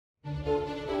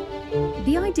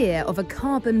The idea of a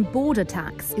carbon border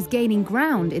tax is gaining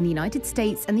ground in the United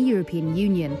States and the European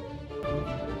Union.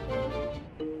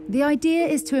 The idea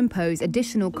is to impose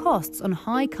additional costs on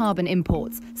high carbon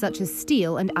imports, such as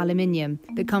steel and aluminium,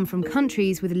 that come from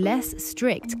countries with less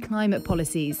strict climate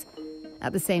policies.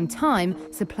 At the same time,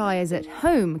 suppliers at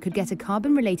home could get a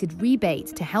carbon-related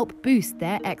rebate to help boost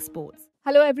their exports.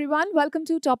 Hello everyone, welcome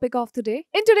to Topic of the Day.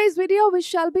 In today's video, we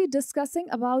shall be discussing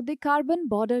about the carbon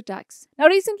border tax. Now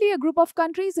recently, a group of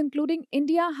countries including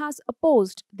India has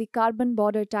opposed the carbon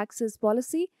border taxes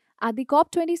policy at the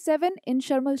COP27 in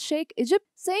Sharm el-Sheikh, Egypt,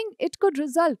 saying it could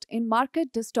result in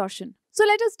market distortion. So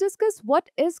let us discuss what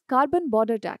is carbon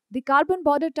border tax. The carbon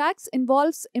border tax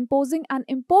involves imposing an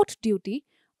import duty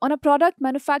on a product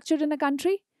manufactured in a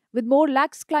country with more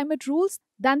lax climate rules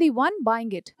than the one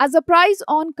buying it. As a price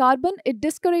on carbon, it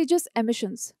discourages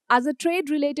emissions. As a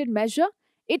trade-related measure,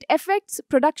 it affects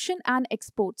production and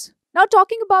exports. Now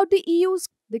talking about the EU's,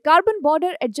 the Carbon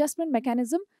Border Adjustment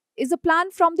Mechanism is a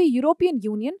plan from the European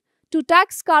Union to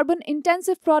tax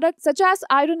carbon-intensive products such as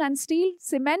iron and steel,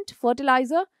 cement,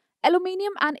 fertilizer,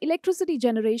 aluminium and electricity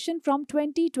generation from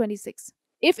 2026.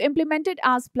 If implemented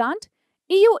as planned,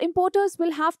 EU importers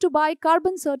will have to buy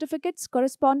carbon certificates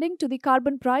corresponding to the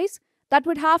carbon price that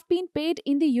would have been paid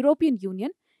in the European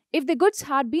Union if the goods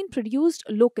had been produced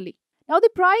locally. Now, the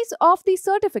price of the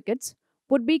certificates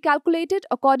would be calculated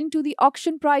according to the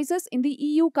auction prices in the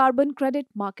EU carbon credit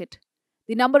market.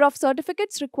 The number of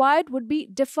certificates required would be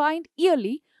defined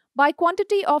yearly by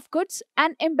quantity of goods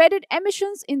and embedded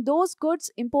emissions in those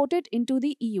goods imported into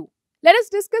the EU. Let us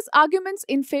discuss arguments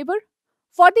in favor.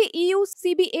 For the EU,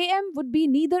 CBAM would be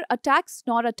neither a tax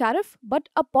nor a tariff, but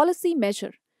a policy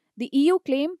measure. The EU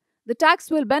claim the tax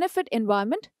will benefit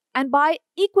environment, and by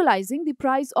equalizing the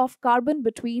price of carbon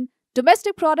between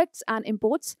domestic products and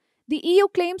imports, the EU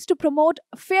claims to promote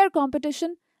fair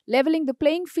competition, leveling the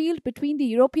playing field between the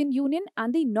European Union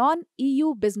and the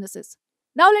non-EU businesses.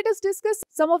 Now let us discuss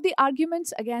some of the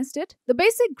arguments against it. The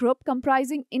basic group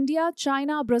comprising India,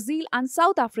 China, Brazil and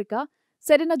South Africa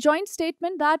said in a joint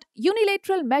statement that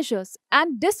unilateral measures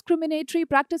and discriminatory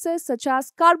practices such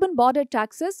as carbon border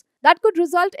taxes that could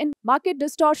result in market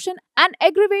distortion and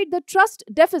aggravate the trust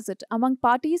deficit among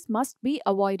parties must be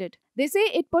avoided. They say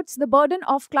it puts the burden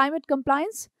of climate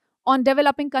compliance on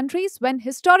developing countries when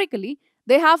historically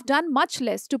they have done much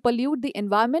less to pollute the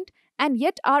environment and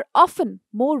yet are often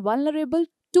more vulnerable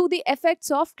to the effects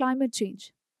of climate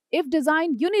change. If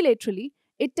designed unilaterally,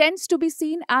 it tends to be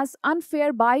seen as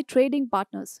unfair by trading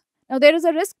partners. Now, there is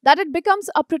a risk that it becomes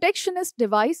a protectionist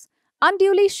device,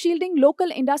 unduly shielding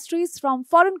local industries from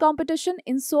foreign competition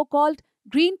in so-called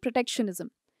green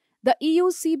protectionism. The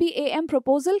EU's CBAM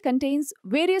proposal contains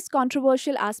various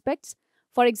controversial aspects.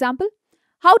 For example,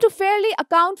 how to fairly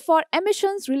account for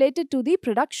emissions related to the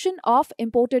production of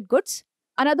imported goods.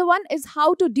 Another one is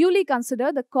how to duly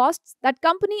consider the costs that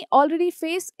companies already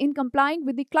face in complying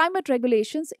with the climate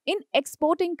regulations in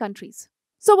exporting countries.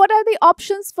 So what are the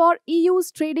options for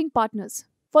EU's trading partners?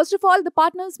 First of all, the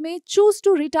partners may choose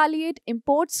to retaliate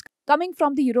imports coming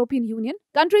from the European Union.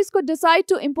 Countries could decide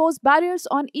to impose barriers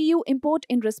on EU import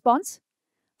in response.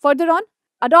 Further on,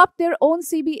 adopt their own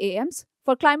CBAMs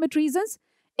for climate reasons,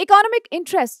 economic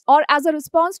interests, or as a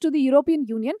response to the European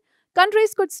Union.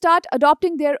 Countries could start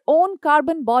adopting their own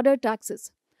carbon border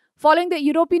taxes. Following the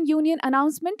European Union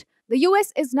announcement, the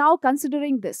US is now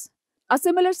considering this. A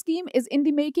similar scheme is in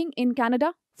the making in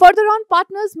Canada. Further on,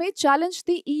 partners may challenge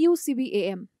the EU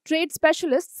CBAM. Trade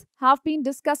specialists have been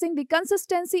discussing the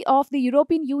consistency of the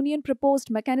European Union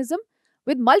proposed mechanism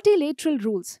with multilateral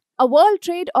rules. A World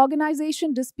Trade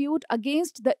Organization dispute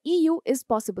against the EU is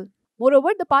possible.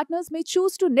 Moreover, the partners may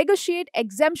choose to negotiate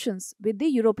exemptions with the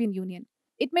European Union.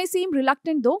 It may seem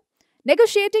reluctant though.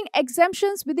 Negotiating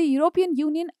exemptions with the European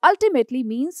Union ultimately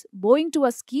means bowing to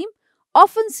a scheme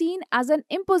often seen as an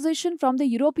imposition from the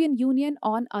European Union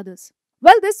on others.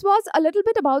 Well, this was a little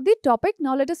bit about the topic.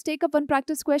 Now let us take up one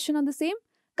practice question on the same.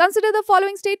 Consider the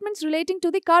following statements relating to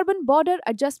the Carbon Border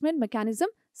Adjustment Mechanism,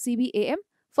 CBAM.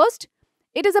 First,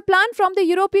 it is a plan from the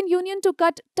European Union to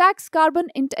cut tax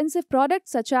carbon-intensive products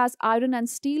such as iron and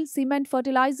steel, cement,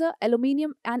 fertilizer,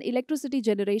 aluminium and electricity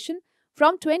generation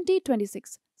from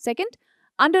 2026. Second,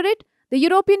 under it, the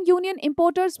European Union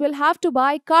importers will have to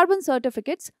buy carbon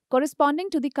certificates corresponding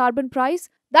to the carbon price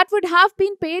that would have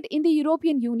been paid in the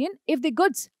European Union if the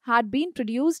goods had been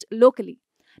produced locally.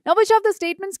 Now, which of the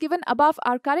statements given above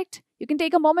are correct? You can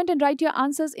take a moment and write your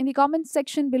answers in the comments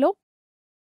section below.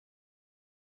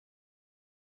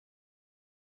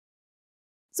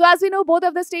 So as we know, both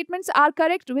of the statements are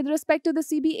correct with respect to the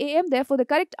CBAM. Therefore, the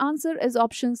correct answer is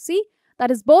option C, that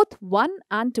is both 1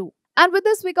 and 2. And with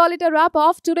this, we call it a wrap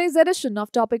of today's edition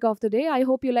of Topic of the Day. I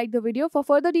hope you liked the video. For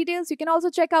further details, you can also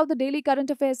check out the daily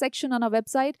current affairs section on our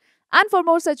website. And for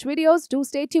more such videos, do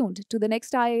stay tuned to the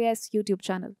next IAS YouTube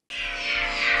channel.